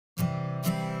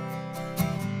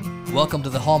Welcome to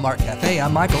the Hallmark Cafe.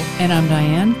 I'm Michael. And I'm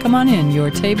Diane. Come on in. Your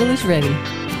table is ready.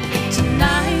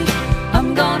 Tonight,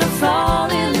 I'm gonna fall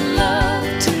in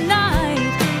love. Tonight,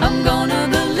 I'm gonna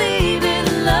believe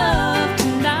in love.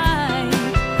 Tonight,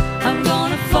 I'm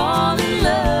gonna fall in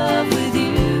love with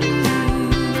you.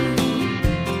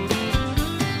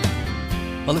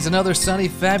 Well, it's another sunny,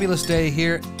 fabulous day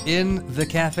here in the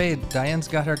cafe. Diane's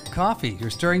got her coffee. You're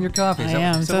stirring your coffee. I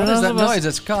am. So what is that noise?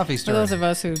 It's coffee stirring. For those of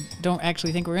us who don't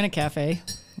actually think we're in a cafe,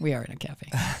 we are in a cafe.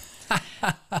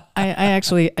 I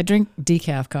drink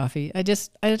decaf coffee. I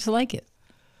just like it.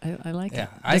 I like it.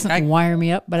 It doesn't wire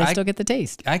me up, but I still get the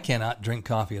taste. I cannot drink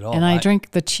coffee at all. And I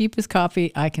drink the cheapest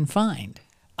coffee I can find.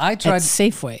 At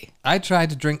Safeway. I tried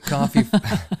to drink coffee.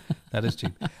 That is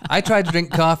cheap. I tried to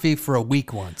drink coffee for a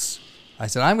week once. I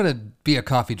said, I'm going to be a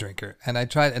coffee drinker. And I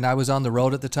tried, and I was on the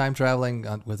road at the time traveling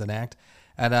with an act.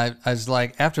 And I was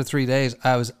like, after 3 days,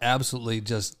 I was absolutely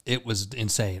it was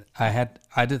insane. I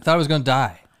thought I was going to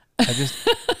die.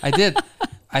 I did.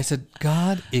 I said,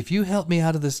 God, if you help me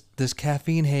out of this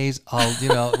caffeine haze,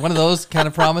 I'll, one of those kind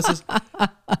of promises.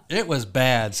 It was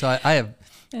bad. So I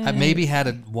maybe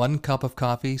had one cup of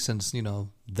coffee since,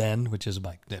 then, which is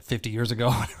like 50 years ago,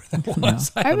 whatever that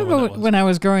was. I remember when I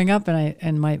was growing up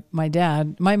and my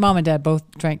mom and dad both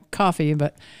drank coffee,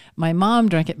 but my mom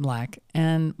drank it black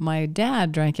and my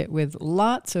dad drank it with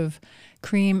lots of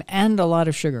cream and a lot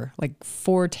of sugar, like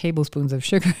 4 tablespoons of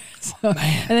sugar.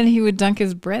 And then he would dunk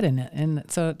his bread in it. And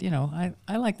so,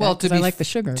 I like that because I like the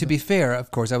sugar. To be fair, of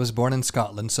course, I was born in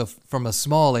Scotland. So from a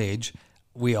small age,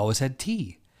 we always had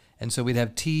tea. And so we'd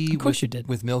have tea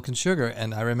with milk and sugar.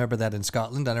 And I remember that in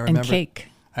Scotland. And I remember cake.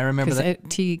 I remember that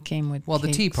tea came with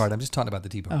the tea part. I'm just talking about the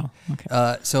tea part. Oh,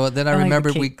 okay. So then I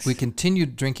remember we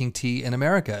continued drinking tea in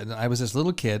America. And I was this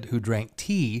little kid who drank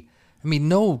tea. I mean,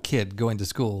 no kid going to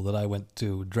school that I went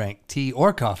to drank tea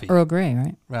or coffee. Earl Grey,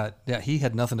 right? Right. Yeah, he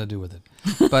had nothing to do with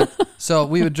it. But so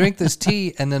we would drink this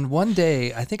tea. And then one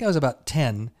day, I think I was about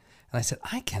 10. And I said,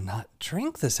 I cannot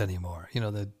drink this anymore.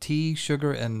 The tea,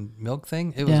 sugar, and milk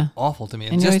thing. It was awful to me.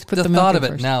 And just the thought of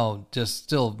it now just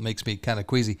still makes me kind of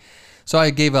queasy. So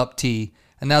I gave up tea.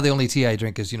 And now the only tea I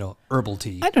drink is, herbal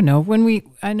tea. I don't know.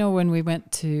 I know when we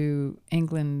went to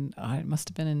England, it must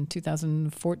have been in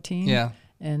 2014. Yeah.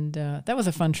 And that was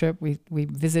a fun trip. We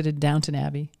visited Downton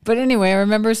Abbey. But anyway, I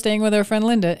remember staying with our friend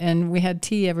Linda, and we had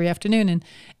tea every afternoon,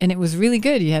 and it was really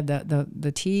good. You had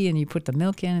the tea, and you put the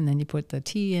milk in, and then you put the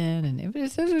tea in, and it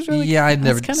was really yeah. I'd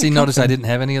never noticed I didn't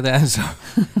have any of that,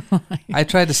 so I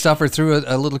tried to stuff her through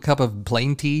a little cup of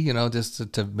plain tea,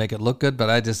 just to make it look good.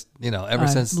 But I just, ever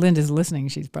since Linda's listening,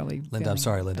 she's probably Linda. I'm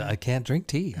sorry, Linda. I can't drink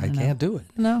tea. I can't do it.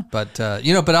 No, but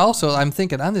but also I'm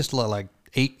thinking I'm this like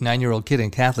 8-9-year-old kid in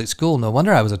Catholic school. No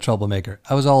wonder I was a troublemaker.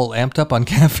 I was all amped up on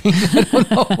caffeine. I don't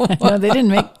know. No, they didn't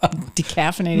make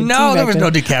decaffeinated tea. No, there was no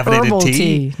decaffeinated herbal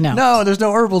tea. No, there's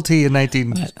no herbal tea in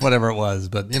whatever it was.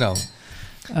 But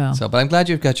but I'm glad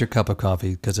you've got your cup of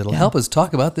coffee because it'll help us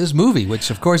talk about this movie, which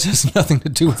of course has nothing to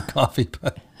do with coffee.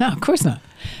 But no, of course not.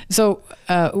 So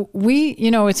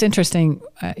it's interesting.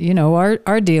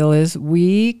 Our deal is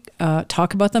we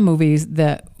talk about the movies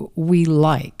that we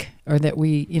like. Or that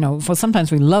we,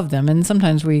 sometimes we love them and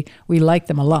sometimes we like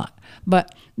them a lot.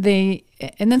 But then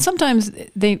sometimes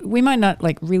we might not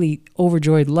like really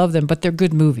overjoyed love them, but they're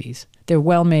good movies. They're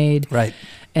well made. Right.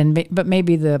 But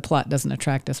maybe the plot doesn't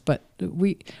attract us. But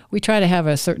we try to have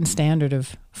a certain standard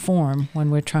of form when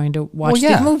we're trying to watch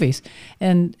these movies.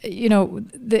 And,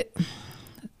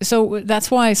 so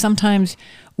that's why sometimes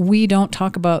we don't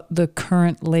talk about the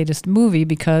current latest movie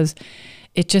because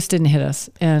it just didn't hit us.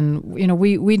 And,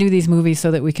 we do these movies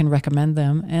so that we can recommend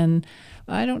them. And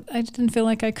I didn't feel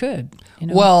like I could.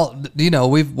 Well,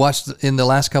 we've watched, in the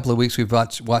last couple of weeks, we've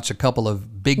watched a couple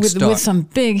of big stars. With some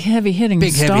big, heavy-hitting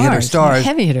stars. Heavy-hitter stars.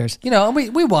 Heavy hitters.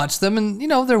 We watched them and,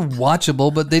 they're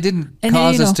watchable, but they didn't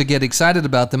cause us to get excited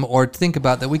about them or think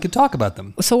about that we could talk about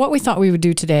them. So what we thought we would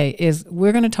do today is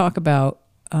we're going to talk about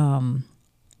a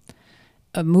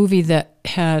movie that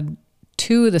had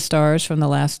 2 of the stars from the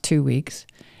last 2 weeks,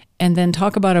 and then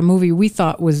talk about a movie we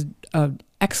thought was an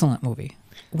excellent movie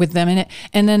with them in it.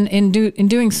 And then in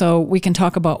doing so, we can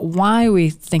talk about why we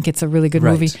think it's a really good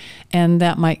movie, and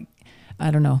that might,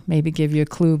 I don't know, maybe give you a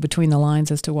clue between the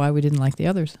lines as to why we didn't like the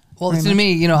others. Well, to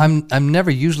me, I'm never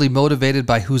usually motivated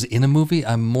by who's in a movie.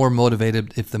 I'm more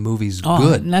motivated if the movie's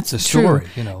good. And that's the true, story,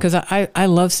 because I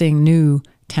love seeing new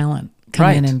talent come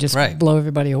in Right, and just right. blow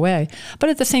everybody away. But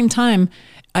at the same time,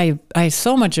 I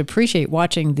so much appreciate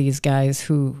watching these guys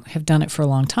who have done it for a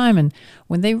long time, and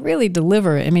when they really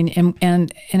deliver, I mean,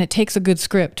 and it takes a good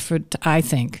script for, I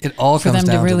think, It all for comes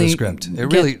them down to to really the script.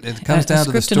 It comes down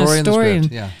to the script and a story and the story,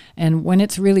 script. Yeah. And when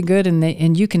it's really good,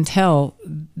 and you can tell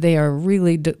they are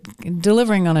really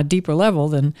delivering on a deeper level,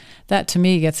 then that to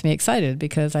me gets me excited,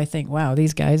 because I think, wow,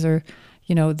 these guys are,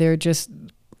 they're just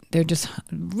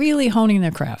really honing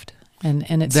their craft. And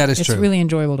it's true. really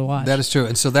enjoyable to watch. That is true.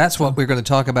 And so that's what we're going to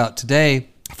talk about today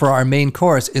for our main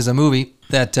course, is a movie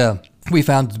that we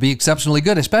found to be exceptionally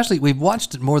good. Especially, we've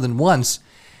watched it more than once.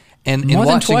 And more in than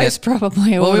watching twice, it,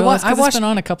 probably. Well, It's been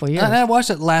on a couple of years. And I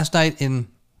watched it last night in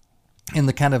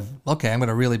the kind of, okay, I'm going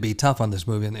to really be tough on this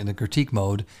movie in a critique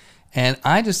mode. And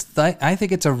I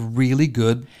think it's a really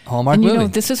good Hallmark and movie.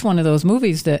 this is one of those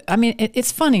movies that, I mean,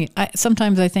 it's funny.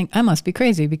 Sometimes I think I must be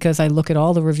crazy, because I look at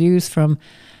all the reviews from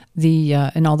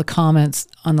and all the comments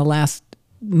on the last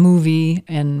movie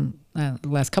and the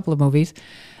last couple of movies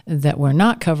that we're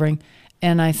not covering,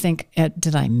 and I think,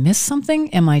 did I miss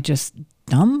something? Am I just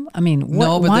dumb? I mean,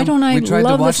 why don't I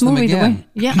love this movie the way?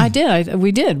 Yeah, I did.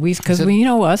 We did. Because we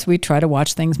know us. We try to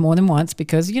watch things more than once,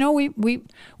 because we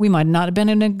might not have been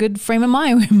in a good frame of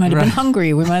mind. We might have been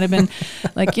hungry. We might have been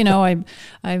like,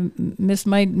 I missed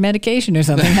my medication or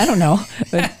something. I don't know,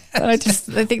 but I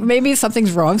think maybe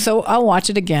something's wrong. So I'll watch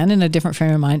it again in a different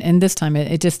frame of mind. And this time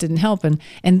it just didn't help. And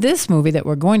this movie that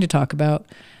we're going to talk about,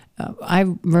 I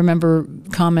remember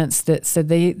comments that said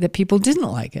that people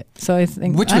didn't like it. So I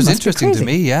think, which was interesting to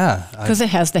me, yeah, because it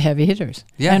has the heavy hitters.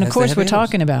 Yeah, and it of has the course heavy we're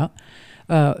talking about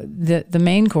the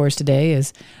main course today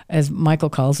is, as Michael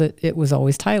calls it, it was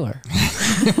always Tyler.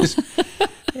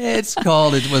 It's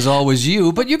called It Was Always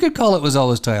You, but you could call It Was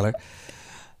Always Tyler.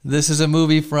 This is a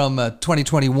movie from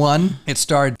 2021. It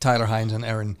starred Tyler Hynes and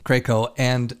Erin Krakow,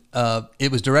 and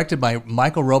it was directed by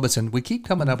Michael Robeson. We keep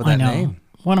coming up with that name.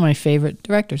 One of my favorite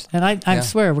directors, and I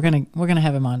swear we're gonna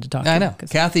have him on to talk. I know.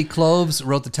 Kathy Cloves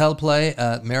wrote the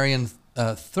teleplay. Marion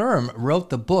Thurm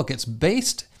wrote the book. It's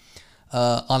based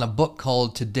on a book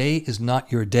called Today Is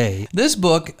Not Your Day. This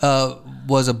book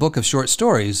was a book of short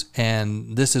stories,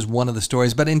 and this is one of the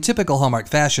stories. But in typical Hallmark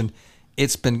fashion,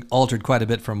 it's been altered quite a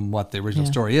bit from what the original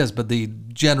story is. But the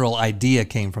general idea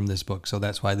came from this book, so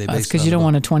that's why they based it on because you don't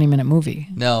want a 20-minute movie.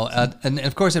 No, and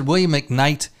of course, William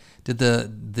McKnight did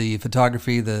the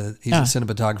photography. He's a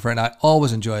cinematographer, and I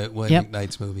always enjoy William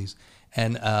McKnight's movies.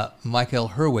 And Michael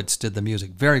Hurwitz did the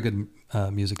music. Very good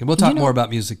music. And we'll talk more about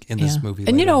music in this movie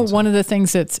And later on, one of the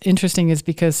things that's interesting is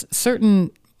because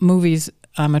certain movies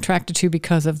I'm attracted to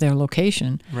because of their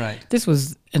location. Right. This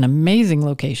was an amazing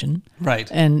location. Right.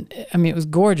 And I mean, it was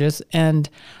gorgeous. And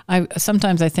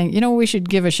sometimes I think, we should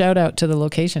give a shout out to the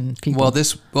location people.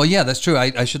 Well, yeah, that's true.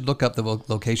 I should look up the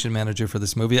location manager for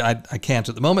this movie. I can't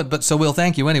at the moment, but so we'll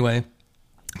thank you anyway.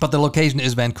 But the location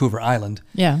is Vancouver Island.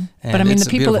 Yeah. And but I mean, it's the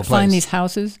a people that beautiful find place. these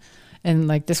houses, and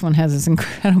like this one has this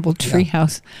incredible tree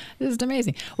house. This is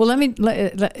amazing. Well,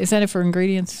 is that it for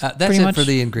ingredients? That's pretty it much? for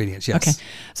the ingredients, yes. Okay.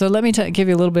 So let me give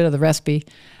you a little bit of the recipe.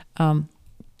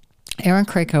 Erin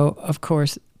Krakow, of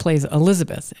course, plays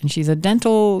Elizabeth, and she's a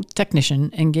dental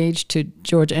technician engaged to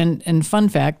George. And fun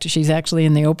fact, she's actually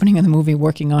in the opening of the movie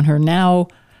working on her now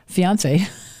fiance.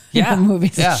 Yeah, in the movie.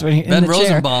 yeah. Ben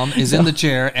Rosenbaum is in the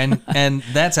chair, and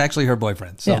that's actually her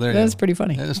boyfriend. So that's pretty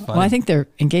funny. That is funny. Well, I think they're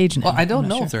engaged now. Well, I don't I'm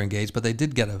not know sure. if they're engaged, but they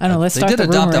did get I don't know, let's they start did the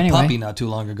adopt rumor a anyway. puppy not too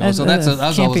long ago. So that's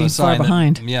can't always be a far sign.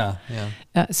 behind. Yeah.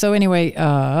 So anyway,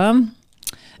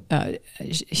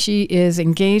 she is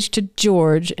engaged to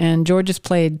George, and George is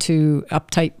played to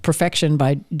uptight perfection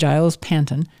by Giles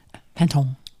Panton,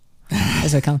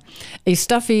 as I call him, a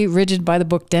stuffy, rigid by the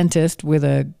book dentist with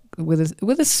a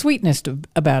sweetness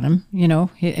about him.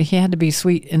 He had to be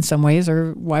sweet in some ways,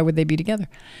 or why would they be together?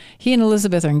 He and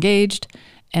Elizabeth are engaged,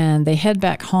 and they head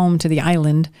back home to the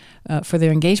island for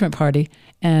their engagement party.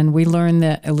 And we learn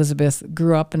that Elizabeth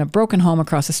grew up in a broken home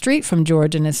across the street from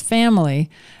George and his family,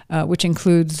 which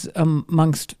includes,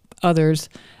 amongst others,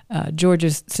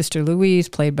 George's sister Louise,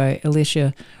 played by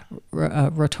Alicia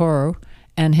Rotoro,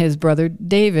 and his brother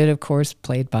David, of course,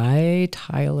 played by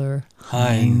Tyler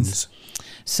Hynes.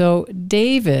 So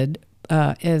David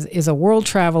is a world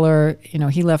traveler.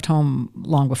 He left home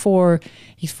long before.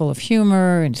 He's full of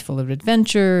humor and he's full of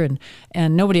adventure,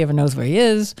 and nobody ever knows where he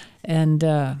is. And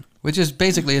Which is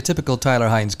basically a typical Tyler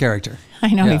Hynes character.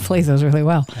 I know, he plays those really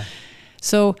well. Okay.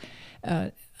 So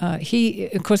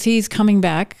he's coming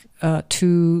back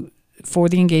for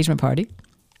the engagement party.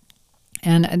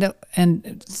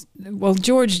 Well,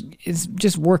 George is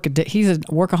just he's a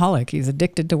workaholic. He's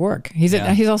addicted to work. He's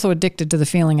also addicted to the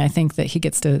feeling, I think, that he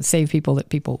gets to save people, that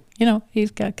people,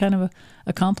 he's got kind of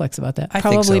a complex about that. I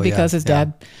Probably think so, because yeah. his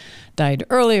dad died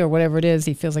early or whatever it is.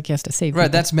 He feels like he has to save people.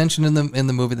 Right, that's mentioned in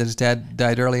the movie that his dad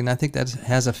died early, and I think that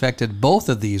has affected both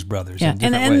of these brothers in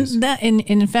different ways. And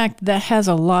in fact, that has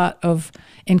a lot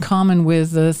in common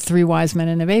with the Three Wise Men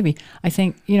and a Baby. I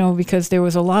think, because there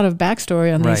was a lot of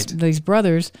backstory on these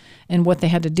brothers and what they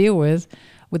had to deal with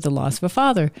the loss of a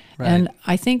father. Right. And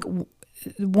I think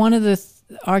one of the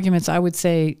arguments I would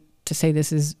say to say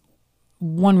this is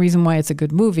one reason why it's a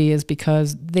good movie is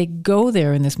because they go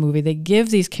there in this movie. They give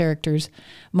these characters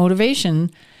motivation,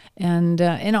 and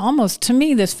almost, to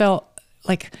me, this felt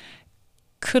like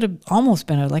could have almost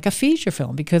been like a feature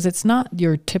film, because it's not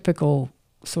your typical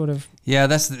sort of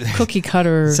that's cookie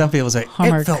cutter. Some people say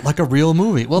Hallmark it felt like a real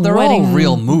movie. Well, they're wedding, all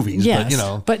real movies, yes,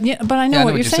 but I know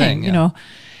what you're saying. Yeah.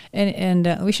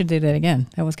 And we should do that again.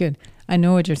 That was good. I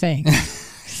know what you're saying.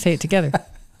 Say it together.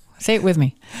 Say it with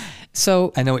me.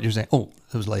 So I know what you're saying. Oh,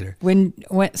 it was later. When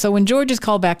George is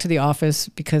called back to the office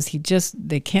because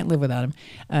they can't live without him.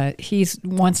 He's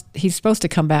supposed to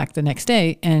come back the next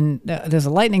day, and there's a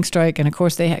lightning strike, and of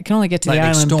course they can only get to the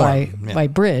island by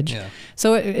bridge. Yeah.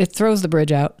 So it throws the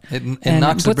bridge out. It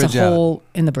knocks the bridge out. Puts a hole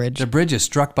in the bridge. The bridge is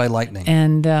struck by lightning,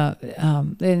 and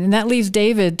that leaves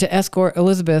David to escort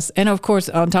Elizabeth. And of course,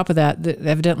 on top of that,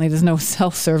 evidently there's no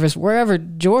self-service wherever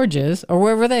George is or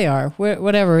wherever they are.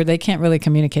 Whatever, they can't really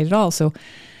communicate at all. So.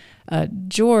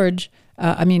 David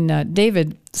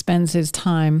spends his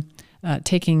time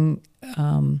taking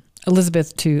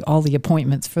Elizabeth to all the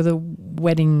appointments for the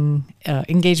wedding,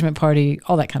 engagement party,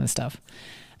 all that kind of stuff.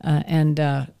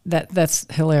 That's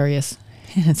hilarious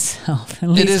in itself.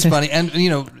 It is funny.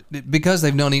 And, because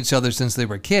they've known each other since they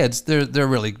were kids, they're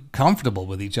really comfortable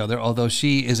with each other, although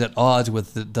she is at odds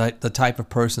with the type of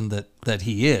person that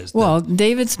he is. Well,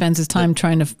 David spends his time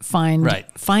trying to find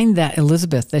that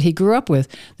Elizabeth that he grew up with,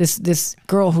 this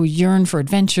girl who yearned for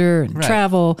adventure and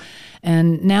travel.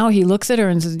 And now he looks at her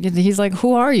and he's like,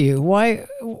 "Who are you? Why?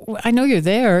 I know you're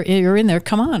there. You're in there.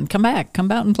 Come on, come back, come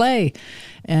out and play."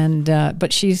 And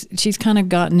but she's kind of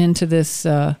gotten into this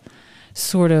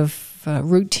sort of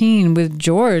routine with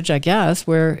George, I guess,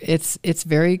 where it's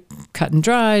very cut and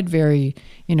dried, very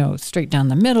straight down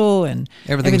the middle, and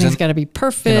everything's got to be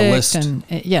perfect. In a list. And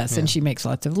and she makes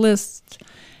lots of lists,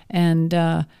 and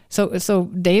so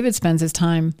David spends his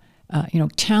time.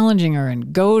 Challenging her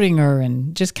and goading her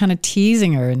and just kind of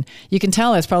teasing her. And you can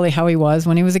tell that's probably how he was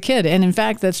when he was a kid. And in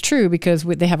fact, that's true, because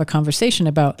they have a conversation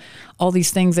about all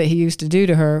these things that he used to do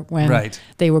to her when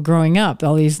they were growing up,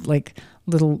 all these like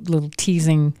little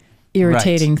teasing,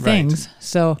 irritating things.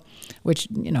 So, which,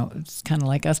 it's kind of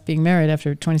like us being married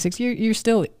after 26 years, you're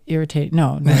still irritated.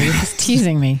 No, you're just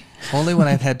teasing me. Only when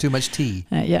I've had too much tea.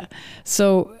 Yeah.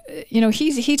 So,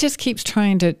 he just keeps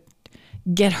trying to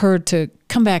get her to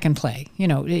come back and play.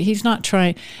 He's not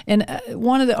trying. And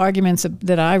one of the arguments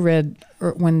that I read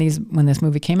when this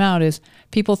movie came out is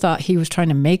people thought he was trying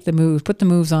to make the moves, put the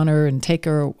moves on her, and take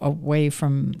her away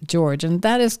from George. And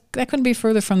that couldn't be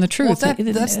further from the truth.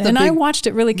 Well, I watched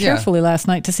it really carefully last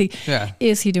night to see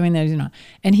is he doing that or is he not?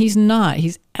 And he's not.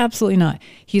 He's absolutely not.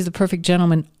 He's the perfect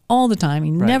gentleman all the time.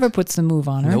 He never puts the move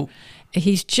on her. Nope.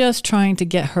 He's just trying to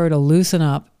get her to loosen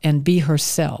up and be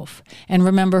herself and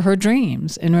remember her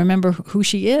dreams and remember who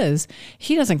she is.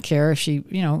 He doesn't care if she,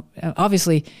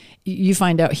 obviously you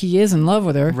find out he is in love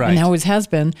with her and always has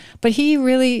been, but he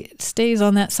really stays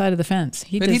on that side of the fence.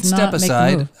 He does not make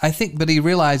the move. I think, but he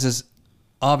realizes,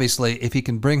 obviously, if he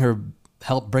can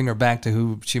help bring her back to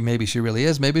who she really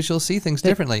is, maybe she'll see things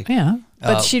differently. Yeah,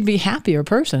 but she'd be a happier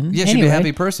person. Yeah, she'd be a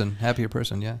happier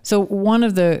person, yeah. So one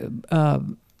of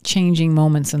the changing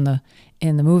moments in the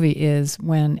movie is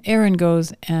when Erin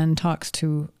goes and talks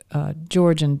to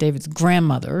George and David's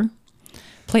grandmother,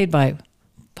 played by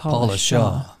Paula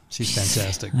Shaw. She's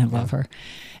fantastic. I love her.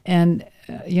 And,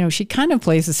 she kind of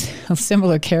plays a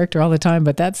similar character all the time,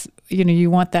 but that's,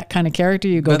 you want that kind of character,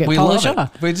 you go get Paula Shaw.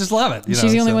 We just love it.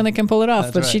 She's the only one that can pull it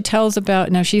off. But she tells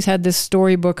about, now she's had this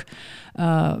storybook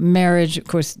marriage. Of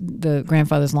course, the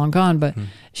grandfather's long gone, but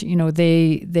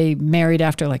they married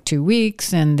after like 2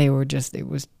 weeks, and it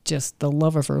was just the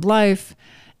love of her life.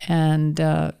 And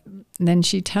then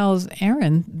she tells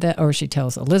she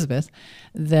tells Elizabeth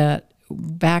that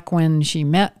back when she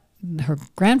met her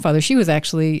grandfather, she was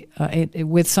actually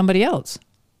with somebody else.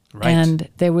 Right. And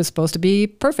they was supposed to be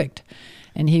perfect.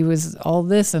 And he was all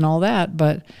this and all that.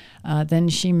 But then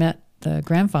she met the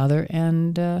grandfather,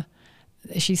 and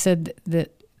she said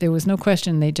that there was no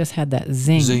question, they just had that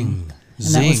zing.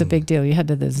 And that was a Zing. big deal. You had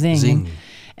to the zing. Zing.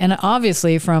 And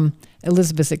obviously from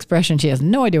Elizabeth's expression, she has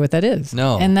no idea what that is.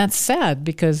 No. And that's sad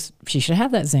because she should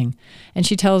have that zing. And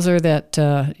she tells her that,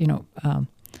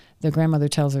 the grandmother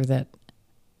tells her that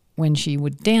when she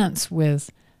would dance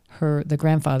with the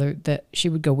grandfather, that she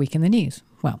would go weak in the knees.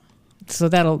 Well, so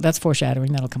that's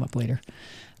foreshadowing. That'll come up later.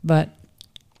 But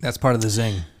That's part of the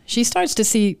zing. she starts to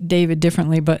see David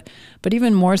differently, but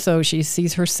even more so, she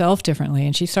sees herself differently,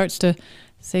 and she starts to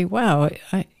say, "Wow,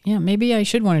 maybe I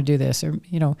should want to do this, or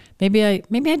maybe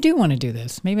I do want to do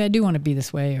this. Maybe I do want to be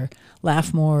this way, or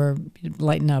laugh more, or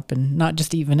lighten up, and not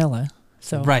just eat vanilla."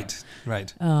 So Right.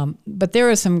 but there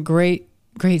are some great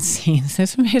scenes.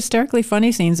 There's some hysterically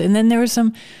funny scenes, and then there were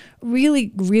some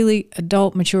really, really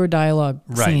adult, mature dialogue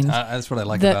Right. scenes. That's what I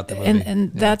like about the movie.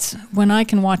 And that's when I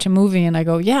can watch a movie and I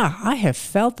go, yeah, I have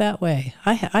felt that way.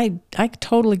 I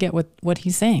totally get what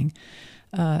he's saying.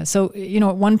 So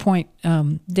at one point,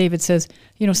 David says,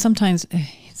 sometimes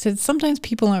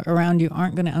people around you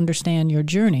aren't going to understand your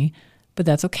journey, but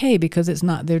that's okay because it's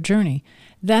not their journey.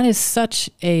 That is such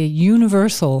a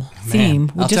universal theme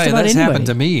with I'll just tell you, about that's anybody. happened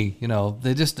to me.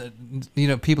 They just,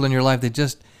 people in your life,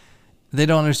 they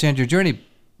don't understand your journey,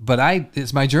 but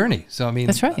it's my journey. So, I mean,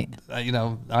 That's right.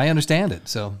 I understand it.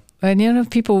 So, And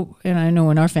people, and I know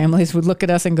in our families, would look at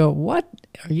us and go, "What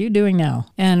are you doing now?"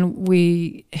 And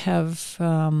we have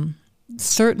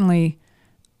certainly,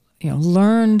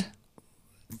 learned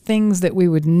things that we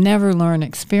would never learn,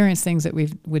 experience things that we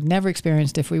would never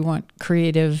experienced if we weren't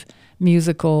creative,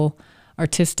 musical,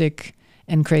 artistic,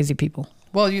 and crazy people.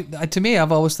 well, to me,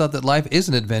 I've always thought that life is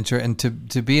an adventure, and to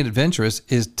be adventurous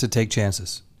is to take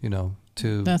chances.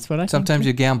 That's what I think, Sometimes too.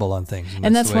 you gamble on things,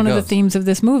 And that's the way one it of the goes. themes of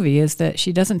this movie is that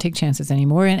she doesn't take chances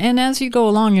anymore. And as you go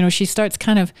along, she starts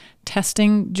kind of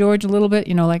testing George a little bit,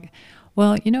 why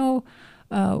Well,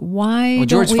 don't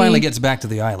George we... finally gets back to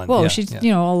the island. Well, Yeah, she's,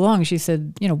 yeah. all along, she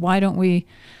said, why don't we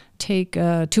take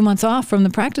 2 months off from the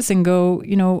practice and go,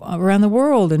 around the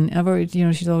world? And ever,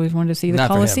 she's always wanted to see the Not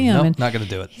for him. Coliseum. Nope, And not going to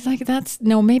do it. he's like,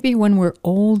 maybe when we're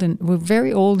old and we're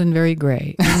very old and very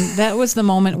gray. And that was the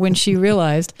moment when she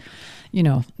realized,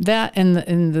 that and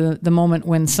the moment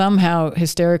when somehow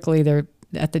hysterically they're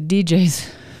at the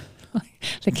DJ's,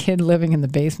 the kid living in the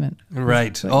basement.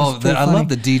 Right. That was pretty I funny. love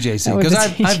the DJ scene That was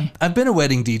because the DJ. I've been a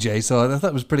wedding DJ, so I thought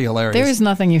it was pretty hilarious. There is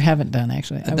nothing you haven't done,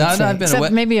 actually. I would No, say. I've been a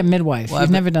Except maybe a midwife. Well, You've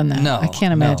I've never been- done that. No, I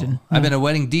can't no. imagine. I've No. been a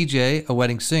wedding DJ, a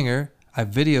wedding singer. I've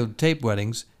videotaped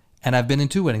weddings, and I've been in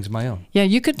 2 weddings of my own. Yeah,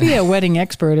 you could be a wedding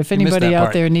expert if You missed anybody that out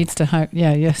part. there needs to hire.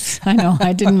 Yeah, yes, I know.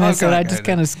 I didn't miss Okay, it. I just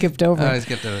kind of skipped over I it.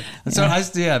 skipped over it. So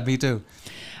me too.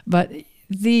 But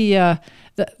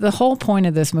the whole point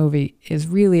of this movie is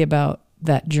really about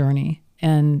that journey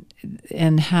and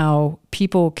how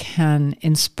people can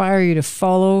inspire you to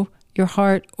follow your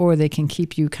heart, or they can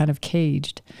keep you kind of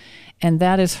caged. And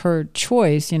that is her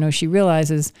choice. She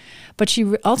realizes, but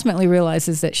she ultimately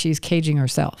realizes that she's caging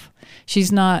herself.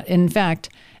 She's not, in fact,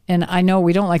 and I know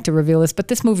we don't like to reveal this, but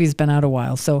this movie's been out a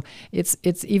while. So it's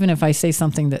even if I say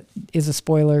something that is a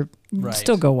spoiler, Right.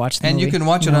 still go watch the And movie. you can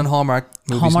watch it on Hallmark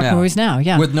movies Hallmark now. movies now,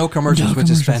 yeah. With no commercials, No which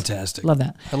is commercials. fantastic. Love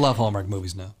that. I love Hallmark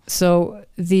movies now. So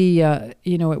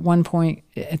at one point,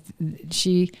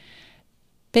 she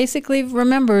basically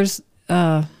remembers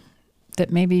that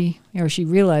maybe, or she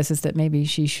realizes that maybe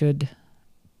she should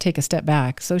take a step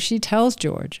back. So she tells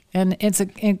George, and it's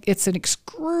an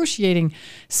excruciating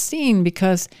scene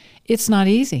because it's not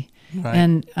easy. Right.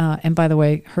 And by the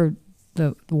way,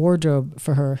 the wardrobe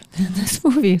for her in this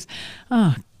movie is,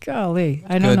 oh golly,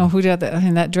 I don't Good. know who did that. I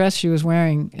mean, that dress she was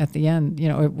wearing at the end,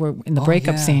 we're in the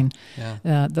breakup yeah. scene,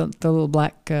 Yeah. the little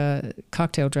black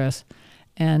cocktail dress.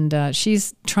 And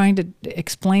she's trying to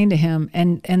explain to him,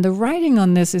 and the writing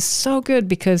on this is so good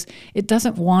because it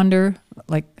doesn't wander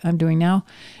like I'm doing now.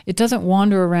 It doesn't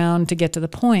wander around to get to the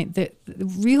point. That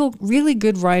really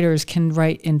good writers can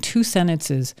write in 2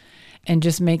 sentences and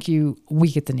just make you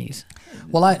weak at the knees.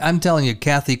 Well, I'm telling you,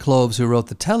 Kathy Cloves, who wrote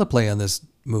the teleplay on this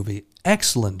movie,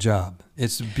 excellent job.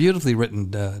 It's a beautifully written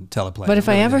teleplay. But if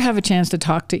It I really ever is. have a chance to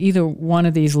talk to either one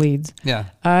of these leads, Yeah.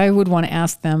 I would want to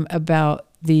ask them about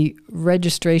the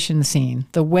registration scene,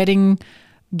 the wedding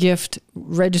gift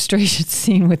registration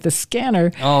scene with the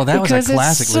scanner. Oh, that was a because it's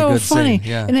classically so good funny. scene,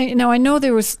 yeah. And I know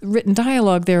there was written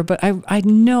dialogue there, but I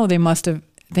know they must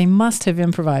have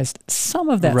improvised some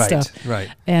of that Right, stuff. right.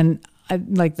 And I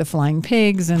like the flying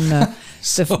pigs and the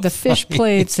fish funny.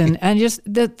 plates and just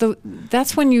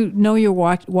that's when you know you're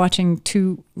watching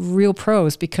 2 real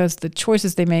pros, because the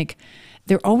choices they make,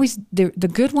 the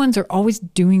good ones are always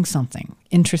doing something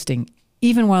interesting,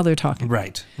 even while they're talking.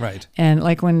 Right. And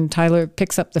like when Tyler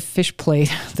picks up the fish plate,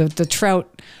 the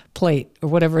trout plate or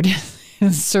whatever it is,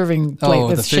 serving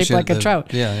plate that's shaped like a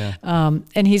trout. Yeah.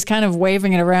 And he's kind of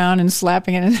waving it around and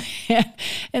slapping it in his hand.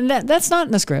 And that's not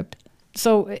in the script.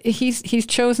 So he's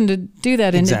chosen to do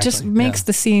that, and it just makes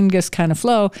the scene just kind of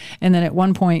flow. And then at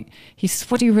one point, he says,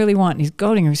 "What do you really want?" And he's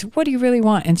goading her. He says, "What do you really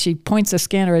want?" And she points the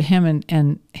scanner at him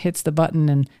and hits the button,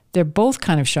 and they're both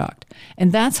kind of shocked.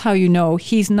 And that's how you know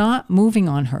he's not moving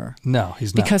on her. No,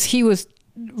 he's not. Because he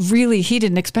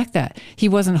didn't expect that. He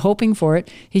wasn't hoping for it.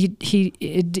 He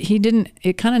didn't.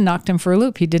 It kind of knocked him for a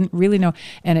loop. He didn't really know,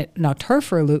 and it knocked her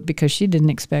for a loop because she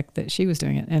didn't expect that she was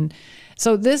doing it. And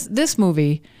so this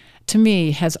movie, to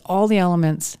me, has all the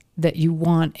elements that you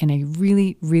want in a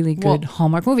really, really good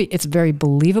Hallmark movie. It's very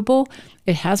believable.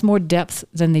 It has more depth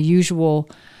than the usual.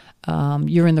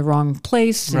 You're in the wrong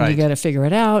place and you got to figure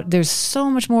it out. There's so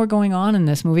much more going on in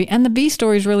this movie, and the B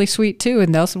story is really sweet too.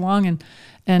 And Nelson Wong and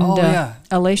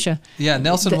Alicia. Yeah,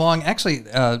 Nelson Wong actually.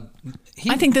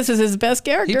 I think this is his best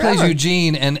character. He plays ever.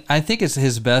 Eugene, and I think it's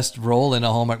his best role in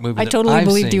a Hallmark movie. I totally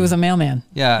believed he was a mailman.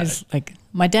 Yeah, it's like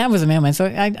my dad was a mailman, so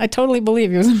I totally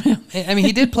believe he was a mailman. I mean,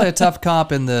 he did play a tough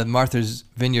cop in the Martha's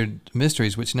Vineyard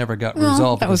Mysteries, which never got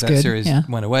resolved because that series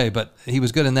went away. But he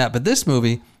was good in that. But this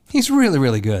movie, he's really,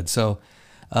 really good. So,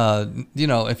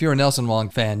 if you're a Nelson Wong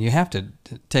fan, you have to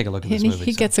take a look at this movie.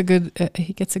 He gets a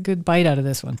good bite out of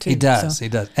this one too. He does. He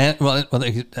does. And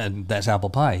and that's apple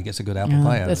pie. He gets a good apple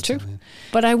pie out of it. That's true.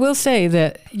 But I will say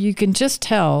that you can just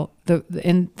tell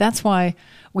and that's why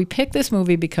we picked this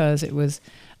movie, because it was,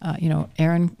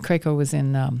 Erin Krakow was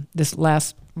in this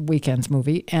last weekend's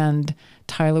movie, and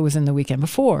Tyler was in the weekend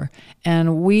before,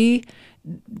 and we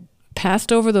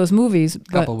passed over those movies.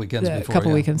 Couple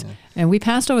weekends, and we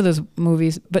passed over those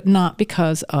movies, but not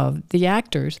because of the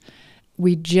actors.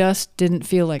 We just didn't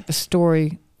feel like the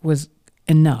story was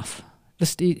enough.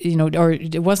 Or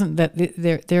it wasn't that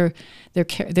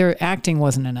their acting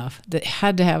wasn't enough. They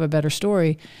had to have a better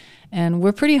story. And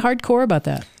we're pretty hardcore about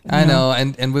that. I know,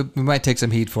 and we might take some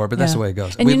heat for it, but that's the way it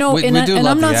goes. And we do love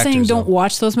I'm not the saying actors, don't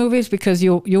watch those movies, because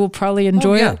you'll probably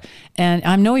enjoy it, and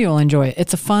I know you'll enjoy it.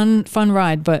 It's a fun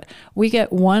ride. But we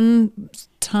get one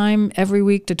time every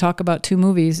week to talk about two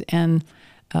movies, and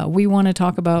we want to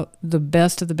talk about the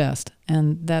best of the best,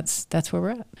 and that's where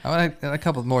we're at. A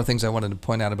couple more things I wanted to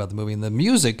point out about the movie. And the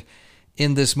music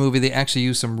in this movie, they actually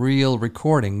use some real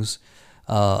recordings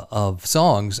of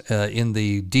songs in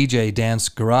the DJ dance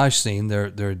garage scene.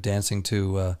 They're dancing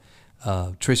to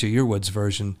Trisha Yearwood's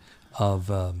version of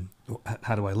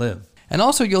How Do I Live. And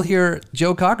also you'll hear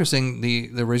Joe Cocker sing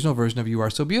the original version of You Are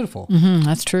So Beautiful. Mm-hmm,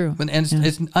 that's true. And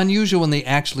it's unusual when they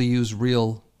actually use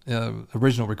real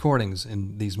original recordings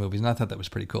in these movies, and I thought that was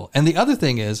pretty cool. And the other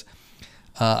thing is,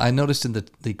 I noticed in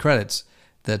the credits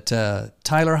that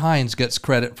Tyler Hynes gets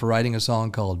credit for writing a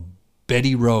song called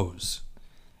Betty Rose.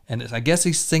 And I guess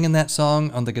he's singing that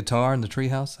song on the guitar in the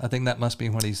treehouse. I think that must be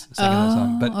when he's singing that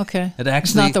song. But okay. It actually,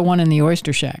 it's not the one in the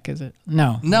Oyster Shack, is it?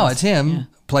 No. No, it's him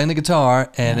playing the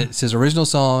guitar, and it's his original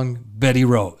song, Betty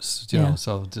Rose.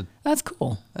 So that's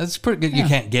cool. That's pretty good. You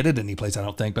can't get it anyplace, I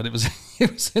don't think, but it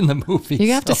was in the movie.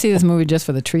 You have to see this movie just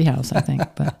for the treehouse, I think.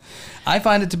 But I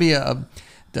find it to be a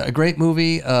great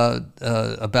movie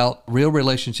about real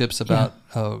relationships, about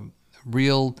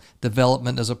real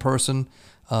development as a person.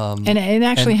 And it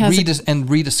actually has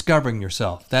rediscovering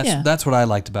yourself. That's what I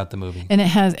liked about the movie. And it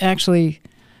has actually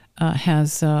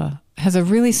has a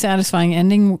really satisfying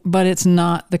ending, but it's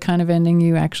not the kind of ending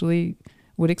you actually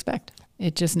would expect.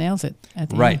 It just nails it at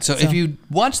the end. So if you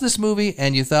watch this movie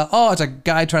and you thought, oh, it's a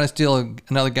guy trying to steal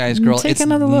another guy's girl, it's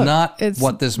not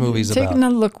what this movie's about. Take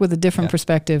another look with a different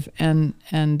perspective, and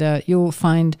you'll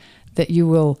find that you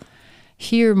will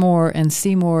hear more and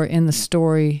see more in the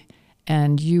story,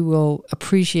 and you will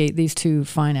appreciate these two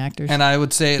fine actors. And I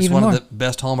would say it's one of the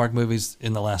best Hallmark movies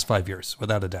in the last 5 years,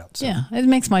 without a doubt. So. Yeah, it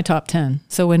makes my top 10.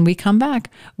 So when we come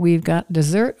back, we've got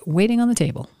dessert waiting on the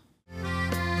table. A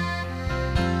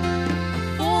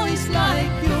voice like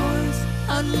yours,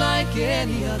 unlike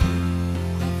any other.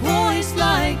 A voice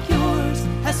like yours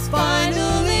has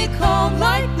finally come,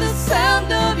 like the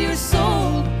sound of your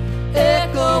soul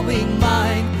echoing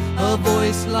mine. A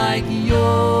voice like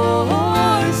yours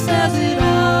says it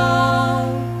all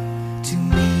to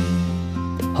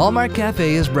me. Hallmark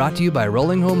Cafe is brought to you by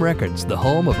Rolling Home Records, the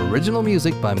home of original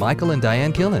music by Michael and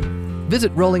Diane Killen.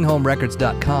 Visit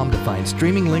rollinghomerecords.com to find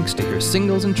streaming links to hear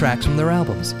singles and tracks from their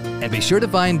albums. And be sure to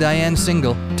find Diane's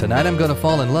single, Tonight I'm Gonna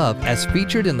Fall in Love, as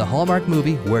featured in the Hallmark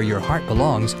movie Where Your Heart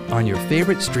Belongs on your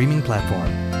favorite streaming platform.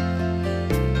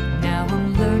 Now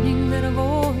I'm learning that a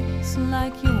voice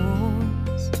like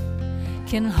yours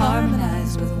can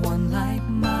harmonize with one like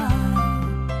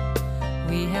mine.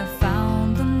 We have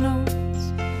found the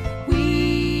notes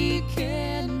we can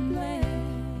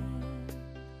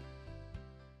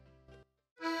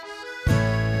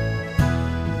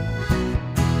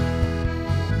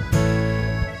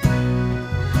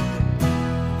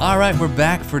right, we're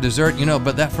back for dessert.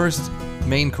 But that first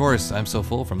main course, I'm so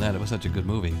full from that. It was such a good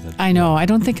movie. I know. I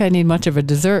don't think I need much of a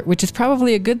dessert, which is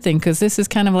probably a good thing because this is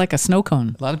kind of like a snow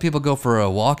cone. A lot of people go for a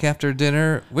walk after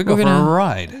dinner. We go for a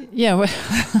ride. Yeah.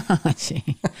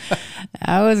 Gee,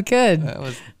 that was good. That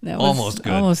was almost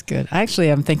good. Almost good.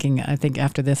 Actually, I think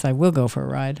after this I will go for a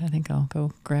ride. I think I'll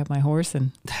go grab my horse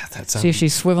and see if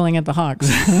she's swiveling at the hocks.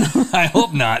 I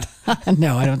hope not.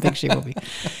 No, I don't think she will be.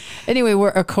 Anyway,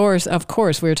 of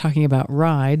course, we were talking about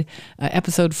Ride,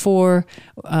 episode 4,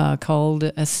 called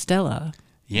Estella.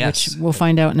 Yes. Which we'll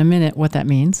find out in a minute what that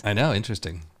means. I know,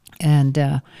 interesting.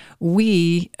 And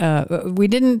we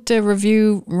didn't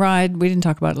review Ride. We didn't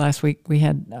talk about it last week. We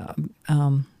had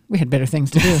better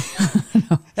things to do.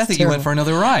 No, I think you went for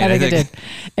another ride. I think I did.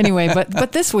 Anyway,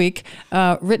 but this week,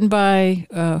 written by,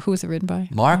 who was it written by?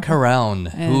 Mark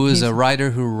Haroun, who is a writer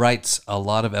who writes a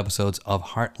lot of episodes of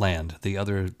Heartland, the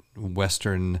other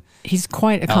Western. He's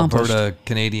quite accomplished. Alberta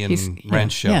Canadian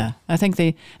ranch show. Yeah, I think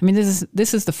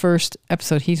this is the first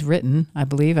episode he's written, I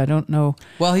believe. I don't know.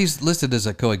 Well, he's listed as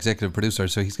a co-executive producer,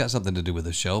 so he's got something to do with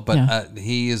the show. But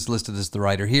he is listed as the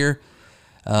writer here.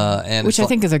 And which I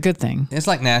think is a good thing. It's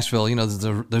like Nashville,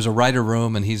 there's a writer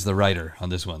room and he's the writer on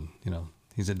this one,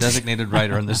 He's a designated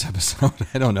writer on this episode.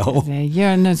 I don't know.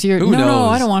 Yeah, no, Who knows? No,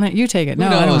 I don't want it. You take it. Who I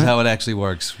don't knows want how it actually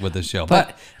works with this show.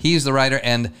 But he's the writer,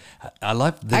 and I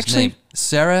love this name.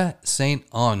 Sarah St.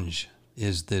 Onge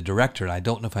is the director. I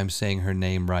don't know if I'm saying her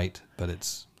name right, but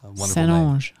it's a wonderful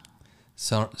name.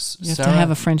 You have to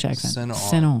have a French accent.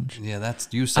 St. Onge. Yeah, that's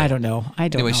you say. I don't know.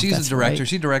 Anyway, she's a director. Right.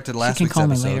 She directed last week's episode.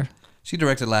 She can call me later. She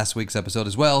directed last week's episode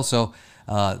as well, so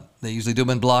they usually do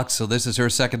them in blocks, so this is her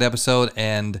second episode,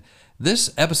 and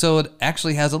this episode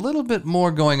actually has a little bit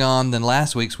more going on than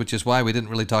last week's, which is why we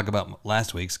didn't really talk about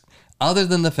last week's, other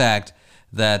than the fact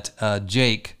that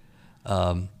Jake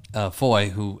Foy,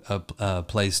 who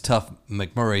plays Tough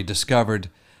McMurray, discovered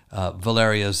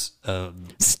Valeria's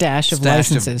stash of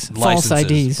licenses, false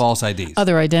IDs,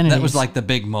 other identities. That was like the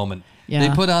big moment. Yeah.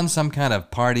 They put on some kind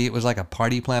of party. It was like a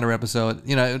party planner episode.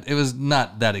 It was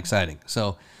not that exciting.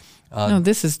 So, no,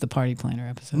 this is the party planner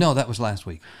episode. No, that was last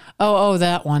week. Oh,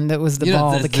 that one. That was the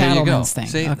ball, the cattleman's thing.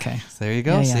 See, okay. There you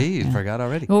go. Yeah, see, you forgot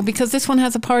already. Well, because this one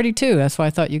has a party too. That's why I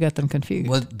thought you got them confused.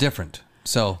 Well, different.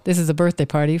 So this is a birthday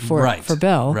party for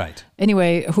Belle. Right.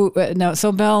 Anyway,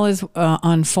 so Belle is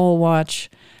on full watch.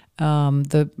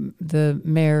 The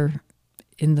mare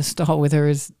in the stall with her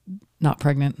is not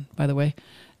pregnant, by the way.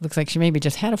 Looks like she maybe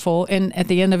just had a foal. And at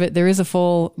the end of it, there is a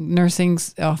foal nursing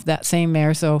off that same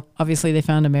mare. So obviously they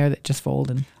found a mare that just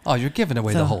foaled. And you're giving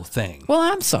away the whole thing. Well,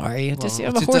 I'm sorry. I'm a horse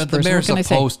person. The mare's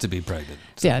supposed to be pregnant.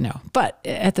 So. Yeah, no. But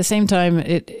at the same time,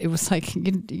 it was like,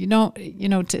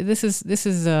 this is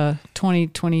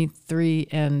 2023.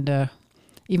 And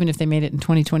even if they made it in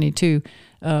 2022,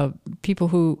 people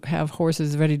who have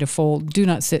horses ready to foal do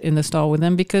not sit in the stall with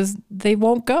them because they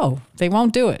won't go. They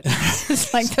won't do it.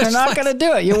 It's like they're not going to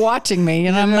do it. You're watching me,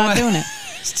 and I'm not doing it.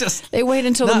 It's just they wait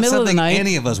until the middle of the night.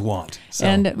 Any of us want. So.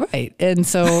 And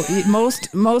so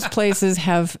most places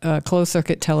have closed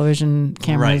circuit television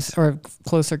cameras or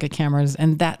closed circuit cameras,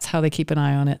 and that's how they keep an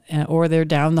eye on it. Or they're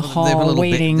down the hall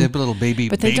waiting. They have a little baby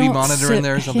monitor in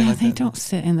there or something like that. They don't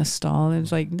sit in the stall.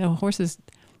 It's like no horses.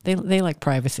 They like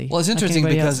privacy. Well, it's interesting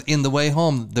because in The Way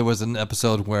Home, there was an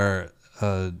episode where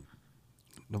the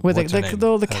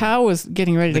cow was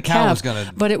getting ready to calve,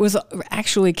 but it was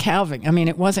actually calving. I mean,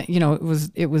 it wasn't.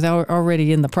 It was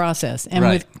already in the process.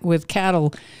 And with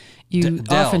cattle,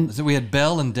 often we had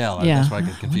Belle and Dell. Yeah, that's why I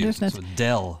get confused. So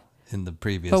Dell in the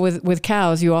previous. But with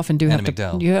cows, you often do have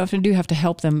to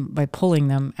help them by pulling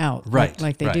them out,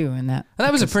 like they do in that. And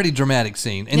that was a pretty dramatic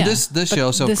scene in this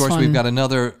show. So of course we've got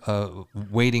another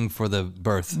waiting for the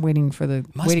birth, waiting for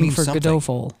Godot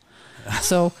foal.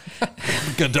 So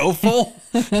Godot foal.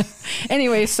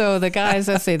 Anyway, so the guys,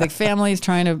 let's say the family's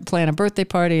trying to plan a birthday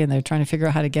party and they're trying to figure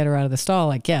out how to get her out of the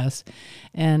stall, I guess.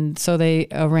 And so they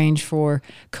arrange for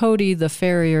Cody, the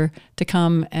farrier, to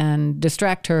come and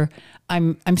distract her.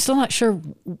 I'm still not sure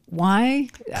why.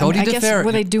 Cody I guess,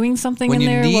 were they doing something in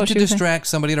there? When you need to distract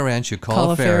somebody at a ranch, you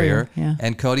call a farrier. Yeah.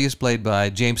 And Cody is played by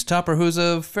James Tupper, who's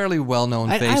a fairly well-known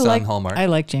face on Hallmark. I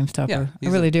like James Tupper. Yeah, I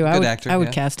really do. Good actor, I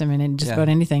would cast him in just about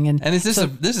anything. And this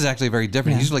is actually very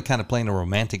different. He's usually kind of playing a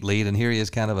romantic lead, and here he is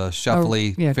kind of a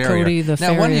shuffly farrier. Cody, the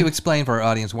farrier. Now, why don't you explain for our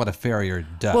audience what a farrier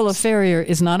does? Well, a farrier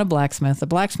is not a blacksmith. A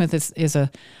blacksmith is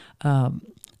a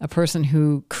person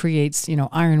who creates,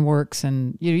 ironworks,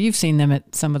 and you've seen them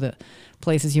at some of the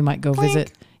places you might go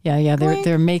visit. Yeah.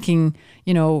 They're making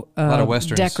a lot of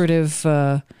westerns. Decorative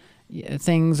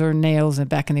things or nails. And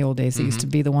back in the old days, they used to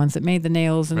be the ones that made the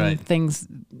nails and things,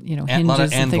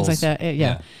 hinges and things like that.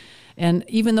 Yeah. And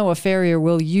even though a farrier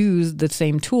will use the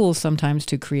same tools sometimes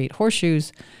to create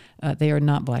horseshoes, they are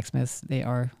not blacksmiths. They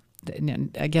are,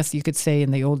 I guess you could say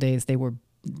in the old days, they were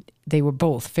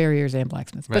both farriers and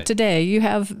blacksmiths. Right. But today you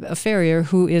have a farrier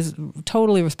who is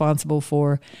totally responsible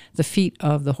for the feet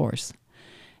of the horse.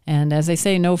 And as they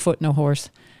say, no foot, no horse.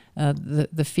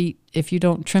 The feet, if you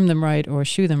don't trim them right or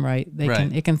shoe them right,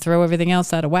 it can throw everything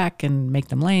else out of whack and make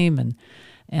them lame.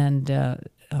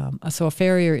 So a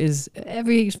farrier is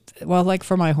like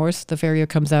for my horse, the farrier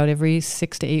comes out every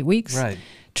 6 to 8 weeks. Right.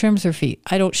 Trims her feet.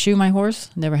 I don't shoe my horse,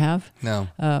 never have. No.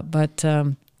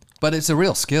 But it's a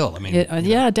real skill. I mean,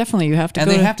 definitely. You have to. And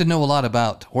they have to know a lot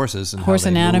about horses and horse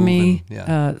how they anatomy, move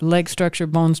and, leg structure,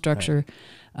 bone structure,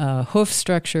 hoof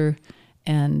structure,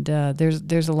 and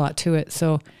there's a lot to it.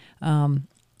 So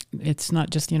it's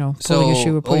not just pulling a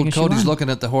shoe or putting a shoe on. Old Cody's looking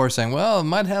at the horse saying, "Well, it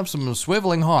might have some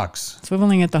swiveling hocks."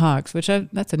 Swiveling at the hocks, which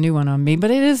that's a new one on me,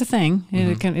 but it is a thing.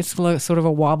 It's sort of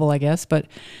a wobble, I guess. But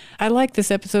I like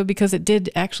this episode because it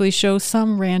did actually show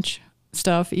some ranch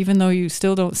stuff, even though you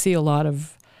still don't see a lot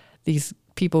of these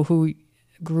people who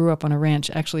grew up on a ranch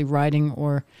actually riding,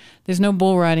 or there's no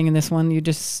bull riding in this one. You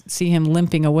just see him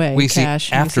limping away. We see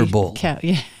after bull.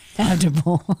 After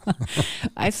bull.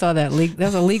 I saw that. That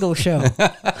was a legal show.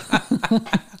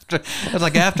 It's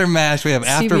like after MASH, we have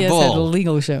after CBS bull. had a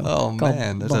legal show. Oh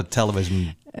man, that's a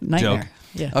television nightmare. joke.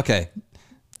 Yeah. Okay.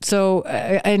 So,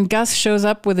 and Gus shows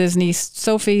up with his niece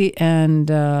Sophie,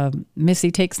 and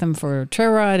Missy takes them for a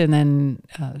trail ride, and then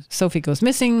Sophie goes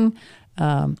missing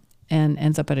and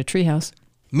ends up at a treehouse.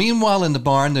 Meanwhile, in the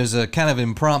barn, there's a kind of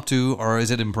impromptu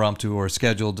or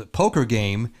scheduled poker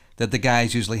game that the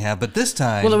guys usually have, but this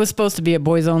time... Well, it was supposed to be a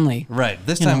boys only. Right.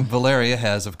 This time, Valeria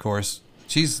has, of course,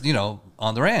 she's,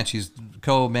 on the ranch. She's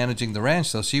co-managing the ranch,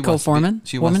 so she wants Co-foreman?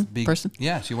 to Person?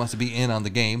 Yeah, she wants to be in on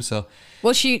the game, so...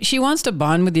 Well, she wants to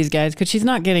bond with these guys because she's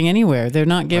not getting anywhere. They're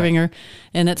not giving her,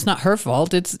 and it's not her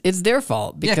fault. It's their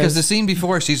fault. Because the scene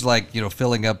before, she's like,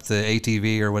 filling up the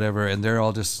ATV or whatever, and they're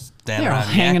all just standing they're all around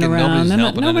hanging yakking.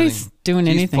 around. Nobody's doing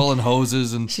she's anything. Pulling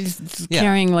hoses and she's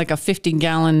carrying like a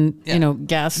 50-gallon,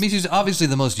 gas. I mean, she's obviously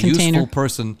the most container. useful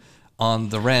person on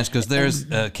the ranch because there's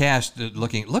Cash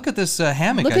looking. Look at this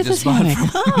hammock Look I at just this bought.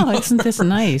 hammock. Oh, isn't this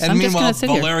nice? And I'm just meanwhile, gonna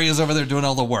sit here. Valeria's over there doing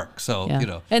all the work. So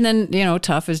And then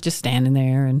Tough is just standing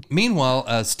there. And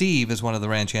meanwhile, Steve is one of the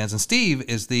ranch hands, and Steve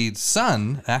is the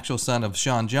actual son of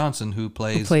Sean Johnson, who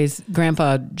plays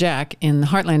Grandpa Jack in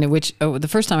Heartland. Which the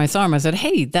first time I saw him, I said,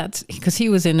 "Hey, that's," because he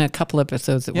was in a couple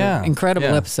episodes that were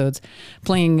incredible episodes,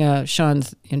 playing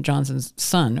Sean's Johnson's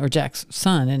son or Jack's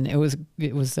son, and it was.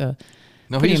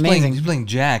 No, pretty amazing. He's playing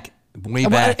Jack way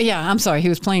back. I'm sorry. He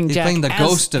was playing Jack. He's playing the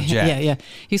ghost of Jack. Yeah.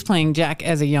 He's playing Jack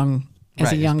as a young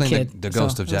kid. The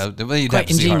ghost of Jack. Well, you'd quite have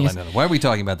to see ingenious. Heartland. Why are we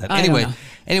talking about that? I don't know.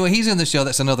 Anyway, he's in the show.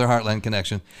 That's another Heartland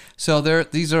connection. So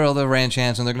these are all the ranch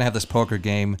hands, and they're going to have this poker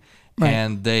game,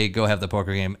 and they go have the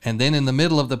poker game. And then in the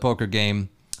middle of the poker game,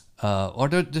 or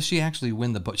does she actually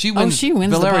win the poker? She wins.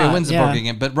 Valeria wins the poker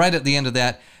game. But right at the end of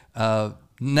that,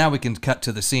 now we can cut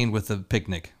to the scene with the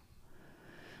picnic.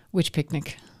 Which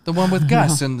picnic? The one with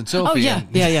Gus and Sophie. Oh,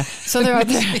 yeah. So they're out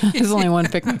there. There's only one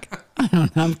picnic. I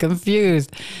don't know. I'm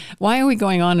confused. Why are we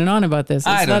going on and on about this?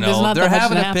 I don't know. They're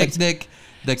having a picnic.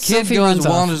 The kid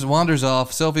wanders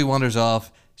off. Sophie wanders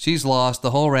off. She's lost.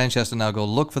 The whole ranch has to now go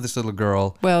look for this little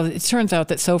girl. Well, it turns out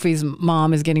that Sophie's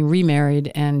mom is getting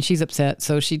remarried, and she's upset.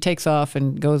 So she takes off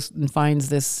and goes and finds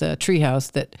this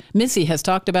treehouse that Missy has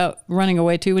talked about running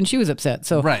away to when she was upset.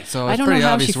 So so I it's don't pretty know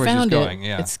how obvious she where she's found going. it.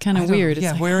 Yeah. It's kind of weird.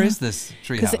 Yeah, where is this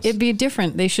treehouse? Because it'd be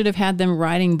different. They should have had them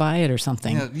riding by it or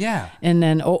something. Yeah. And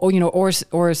then,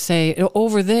 or say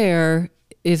over there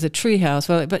is a treehouse.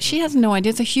 Well, but she has no idea.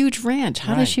 It's a huge ranch.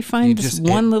 How does she find this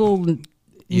one little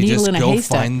needle in a haystack? You just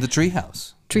go find the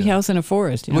treehouse. Treehouse in a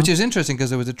forest, which is interesting because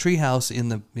there was a treehouse in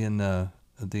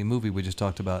the movie we just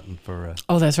talked about.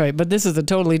 Oh, that's right. But this is a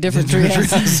totally different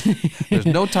treehouse. There's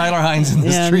no Tyler Hynes in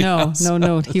this treehouse.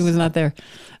 No, he was not there.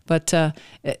 But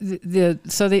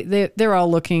they're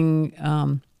all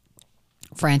looking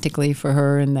frantically for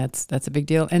her, and that's a big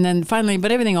deal. And then finally,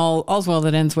 but everything all's well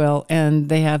that ends well, and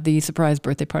they have the surprise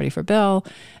birthday party for Belle,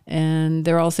 and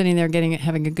they're all sitting there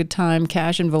having a good time.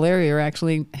 Cash and Valeria are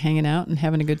actually hanging out and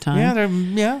having a good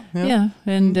time. Yeah.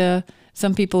 And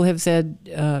some people have said,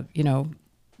 there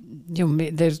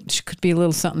could be a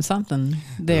little something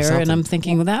there, and I'm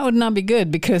thinking, well, that would not be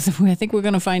good because I think we're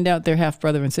going to find out they're half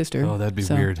brother and sister. Oh, that'd be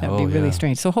weird. That'd be really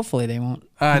strange. So hopefully they won't.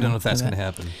 I don't know if that's going to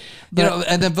happen. But,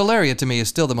 and then Valeria to me is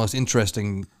still the most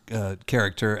interesting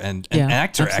character and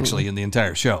actor actually in the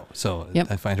entire show. So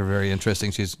I find her very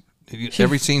interesting.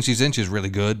 Every scene she's in, she's really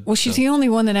good. Well, she's the only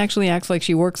one that actually acts like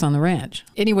she works on the ranch.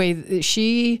 Anyway,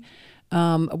 she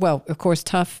Well, of course,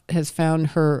 Tough has found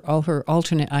all her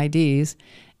alternate IDs,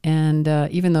 and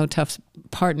even though Tough's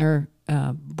partner,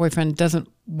 boyfriend, doesn't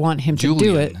want him to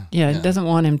do it, doesn't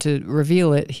want him to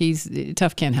reveal it.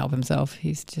 Tough can't help himself.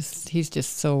 He's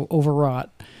just so overwrought.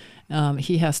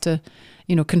 He has to,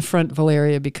 confront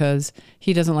Valeria because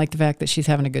he doesn't like the fact that she's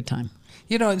having a good time.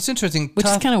 It's interesting. Which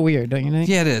is kind of weird, don't you think?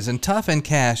 Yeah, it is. And Tough and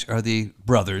Cash are the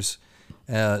brothers.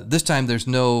 This time there's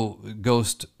no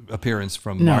ghost appearance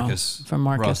from Marcus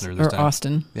Rosner this or time.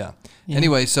 Austin. Yeah.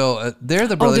 Anyway, so they're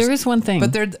the brothers. Oh, there is one thing.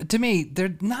 But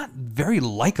they're not very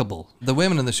likable. The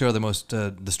women in the show are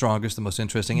the strongest, the most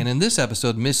interesting. And in this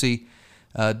episode, Missy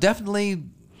definitely,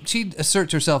 she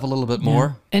asserts herself a little bit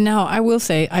more. And now I will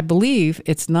say, I believe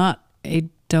it's not a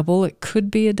double. It could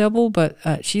be a double, but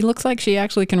she looks like she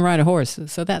actually can ride a horse.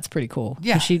 So that's pretty cool.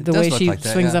 Yeah, the way she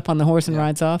swings up on the horse and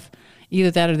rides off. Either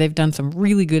that or they've done some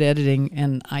really good editing,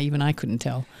 and I couldn't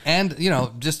tell. And,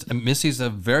 just Missy's a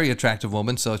very attractive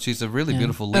woman, so she's a really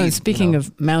beautiful lead. Speaking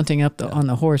of mounting up on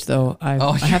the horse, though,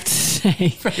 I have to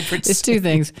say, there's two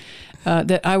things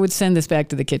that I would send this back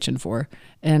to the kitchen for.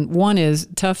 And one is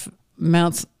Tough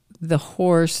mounts the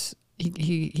horse.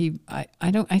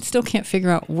 I still can't figure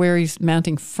out where he's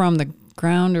mounting from, the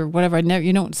ground or whatever.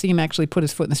 You don't see him actually put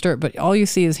his foot in the stirrup, but all you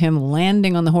see is him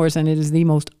landing on the horse, and it is the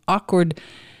most awkward.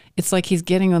 It's like he's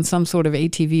getting on some sort of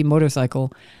ATV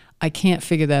motorcycle. I can't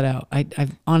figure that out. I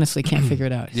honestly can't figure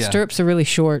it out. His stirrups are really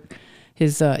short.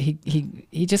 His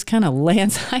he just kind of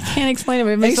lands. I can't explain it,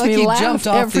 but it makes me laugh every time. It's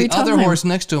like he jumped off the other horse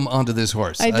next to him onto this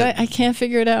horse. I can't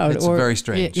figure it out. It's very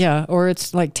strange. Yeah, or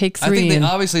it's like take 3. I think they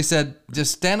obviously said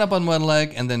just stand up on one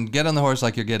leg and then get on the horse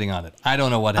like you're getting on it. I don't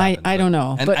know what happened. I don't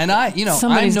know. And I'm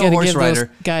somebody's no horse give rider. Those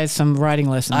guys some riding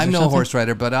lessons. I'm or no something. horse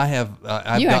rider, but I have.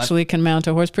 You actually can mount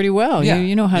a horse pretty well. Yeah,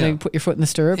 you know how to put your foot in the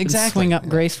stirrup and swing up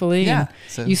gracefully. Yeah,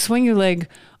 and you swing your leg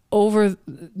over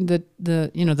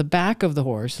the back of the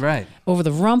horse, right? Over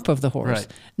the rump of the horse, right?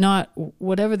 Not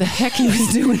whatever the heck he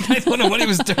was doing. I don't know what he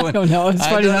was doing. I don't know. It's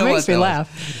funny. That makes me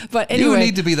laugh. But anyway, you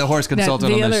need to be the horse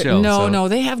consultant on this show. No,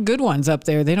 they have good ones up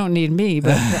there. They don't need me.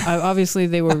 But obviously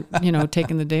they were,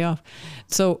 taking the day off.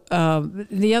 So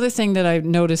the other thing that I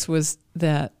noticed was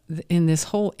that in this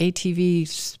whole ATV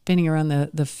spinning around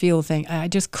the field thing, I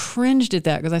just cringed at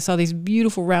that because I saw these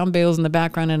beautiful round bales in the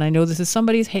background, and I know this is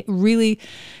somebody's really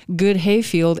good hay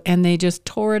field, and they just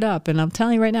tore it up. And I'm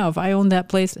telling you right now, if I owned that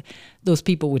place, those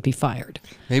people would be fired.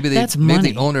 Maybe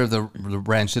the owner of the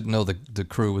ranch didn't know the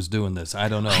crew was doing this. I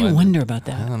don't know. I wonder about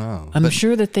that. I don't know. I'm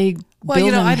sure that they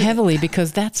bill them heavily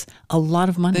because that's a lot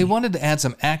of money. They wanted to add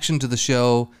some action to the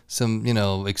show, some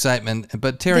excitement,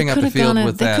 but tearing up the field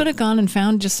with that. They could have gone and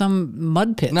found just some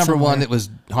mud pit. Number one, it was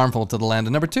harmful to the land,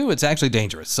 and number two, it's actually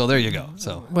dangerous. So there you go.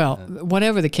 So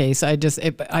whatever the case, I just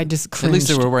cringed. At least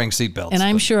they were wearing seatbelts. And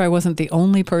I'm sure I wasn't the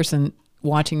only person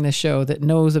watching this show that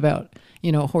knows about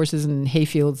horses and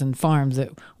hayfields and farms that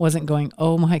wasn't going,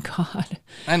 oh my God.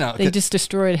 I know. They just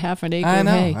destroyed half an acre of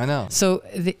hay. I know. So,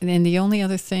 the only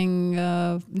other thing,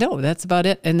 no, that's about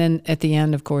it. And then at the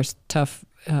end, of course, Tough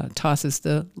tosses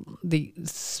the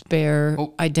spare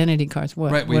identity cards.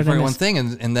 Right, we forgot one thing,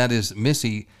 and that is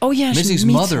Missy. Oh yeah, Missy's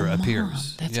mother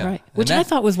appears. That's right, which I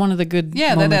thought was one of the good.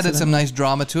 Yeah, that added some nice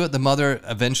drama to it. The mother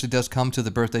eventually does come to the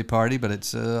birthday party, but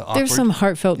it's awkward. There's some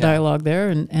heartfelt dialogue there,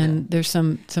 and there's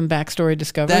some backstory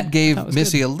discovered. That gave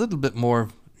Missy a little bit more,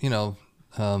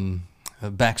 a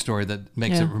backstory that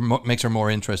makes her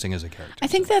more interesting as a character. I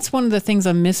think that's one of the things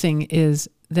I'm missing is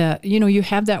that you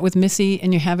have that with Missy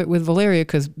and you have it with Valeria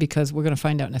because we're going to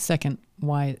find out in a second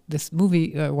why this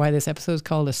episode is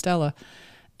called Estella,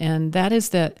 and that is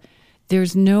that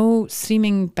there's no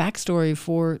seeming backstory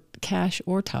for Cash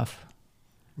or Tough.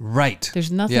 Right.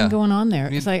 There's nothing going on there.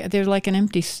 It's like they're like an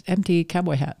empty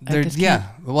cowboy hat.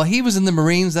 Well, he was in the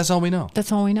Marines. That's all we know.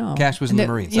 That's all we know. Cash was in the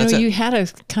Marines. You had a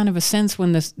kind of a sense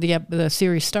when the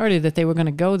series started that they were going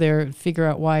to go there and figure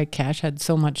out why Cash had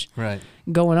so much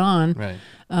going on. Right.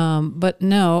 But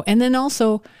no. And then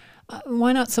also,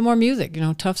 why not some more music?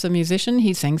 Tough's a musician.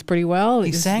 He sings pretty well.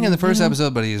 He sang in the first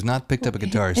episode, but he has not picked up a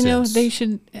guitar since. They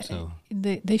should. So.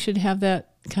 They should have that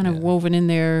kind of woven in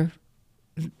there.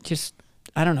 Just.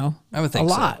 I don't know. I would think a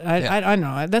lot. So. I don't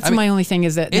know. That's my only thing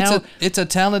is that it's a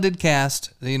talented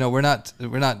cast. We're not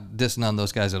dissing on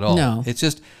those guys at all. No, it's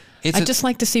just I just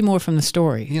like to see more from the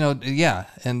story.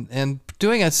 And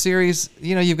doing a series,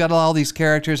 you've got all these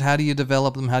characters. How do you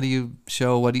develop them? How do you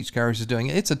show what each character is doing?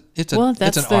 It's an art.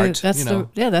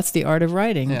 That's the art of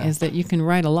writing. Is that you can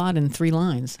write a lot in 3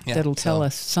 lines that'll tell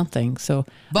us something. So,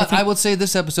 but I would say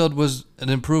this episode was an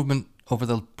improvement over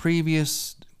the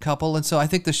previous couple, and so I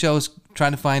think the show's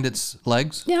trying to find its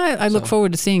legs. Yeah, I look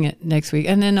forward to seeing it next week.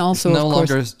 And then also, No of course,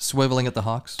 longer swiveling at the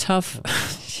Hawks. tough,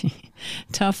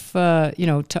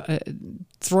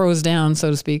 throws down, so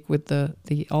to speak, with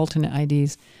the alternate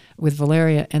IDs with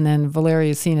Valeria, and then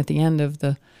Valeria is seen at the end of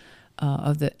the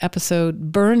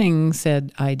episode burning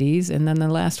said IDs, and then the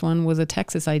last one was a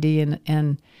Texas ID,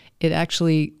 and it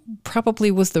actually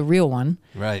probably was the real one.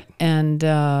 Right. And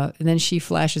then she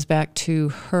flashes back to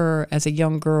her as a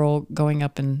young girl going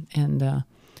up and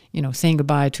saying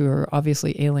goodbye to her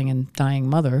obviously ailing and dying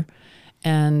mother,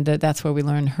 and that's where we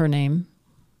learn her name.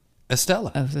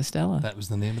 Estella. Of Estella. That was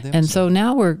the name of the episode. And so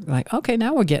now we're like, okay,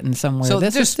 now we're getting somewhere. So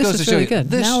this this is goes to show really you, good.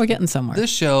 Now we're getting somewhere. This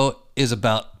show is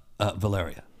about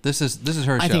Valeria. This is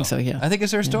her show. I think so, yeah. I think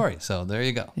it's her story. So there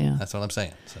you go. Yeah. That's what I'm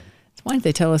saying. So Why didn't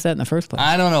they tell us that in the first place?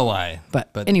 I don't know why. But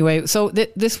anyway, so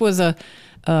this was a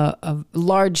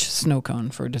large snow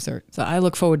cone for dessert. So I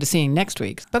look forward to seeing next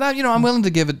week. But I'm willing to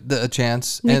give it a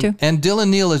chance. Me too. And Dylan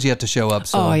Neal is yet to show up.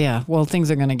 So. Oh yeah, well things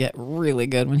are going to get really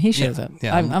good when he shows up.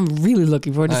 Yeah. I'm really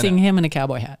looking forward to seeing him in a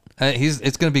cowboy hat.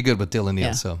 It's going to be good with Dylan Neal.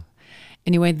 Yeah. So.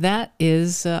 Anyway, that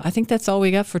is, I think that's all we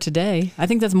got for today. I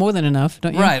think that's more than enough,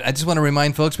 don't you? Right. I just want to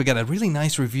remind folks, we got a really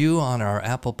nice review on our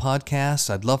Apple Podcasts.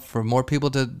 I'd love for more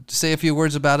people to say a few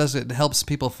words about us. It helps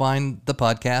people find the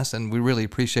podcast, and we really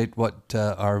appreciate what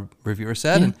our reviewer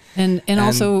said. Yeah. And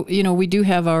also, we do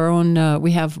have our own,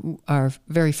 we have our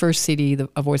very first CD,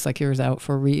 A Voice Like Yours, out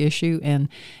for reissue. And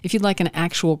if you'd like an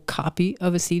actual copy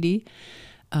of a CD,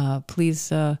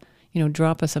 please...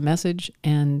 drop us a message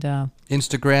and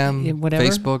Instagram, whatever,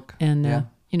 Facebook, and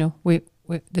we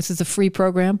this is a free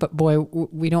program, but boy,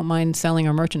 we don't mind selling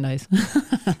our merchandise.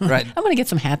 Right, I'm going to get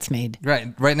some hats made.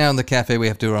 Right now in the cafe we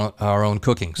have to do our own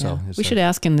cooking. So we should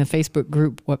ask in the Facebook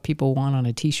group what people want on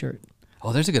a T-shirt.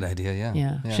 Oh, there's a good idea.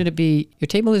 Yeah. Should it be your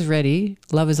table is ready,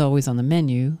 love is always on the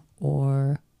menu,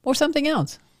 or something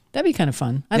else? That'd be kind of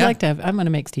fun. I'd like to have. I'm going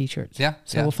to make T-shirts. Yeah.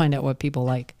 So we'll find out what people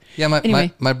like. Yeah.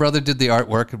 Anyway. My brother did the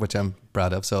artwork, which I'm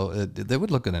proud of. So they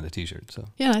would look good in a T-shirt. So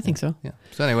yeah, I think so. Yeah.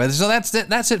 So anyway,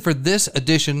 that's it for this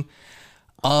edition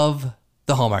of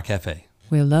the Hallmark Cafe,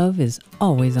 where love is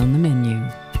always on the menu.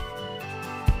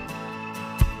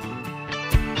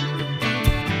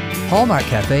 Hallmark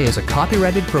Cafe is a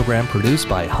copyrighted program produced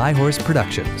by High Horse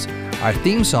Productions. Our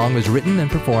theme song was written and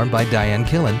performed by Diane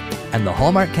Killen, and the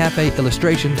Hallmark Cafe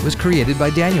illustration was created by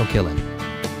Daniel Killen.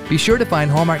 Be sure to find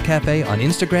Hallmark Cafe on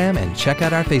Instagram and check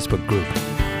out our Facebook group.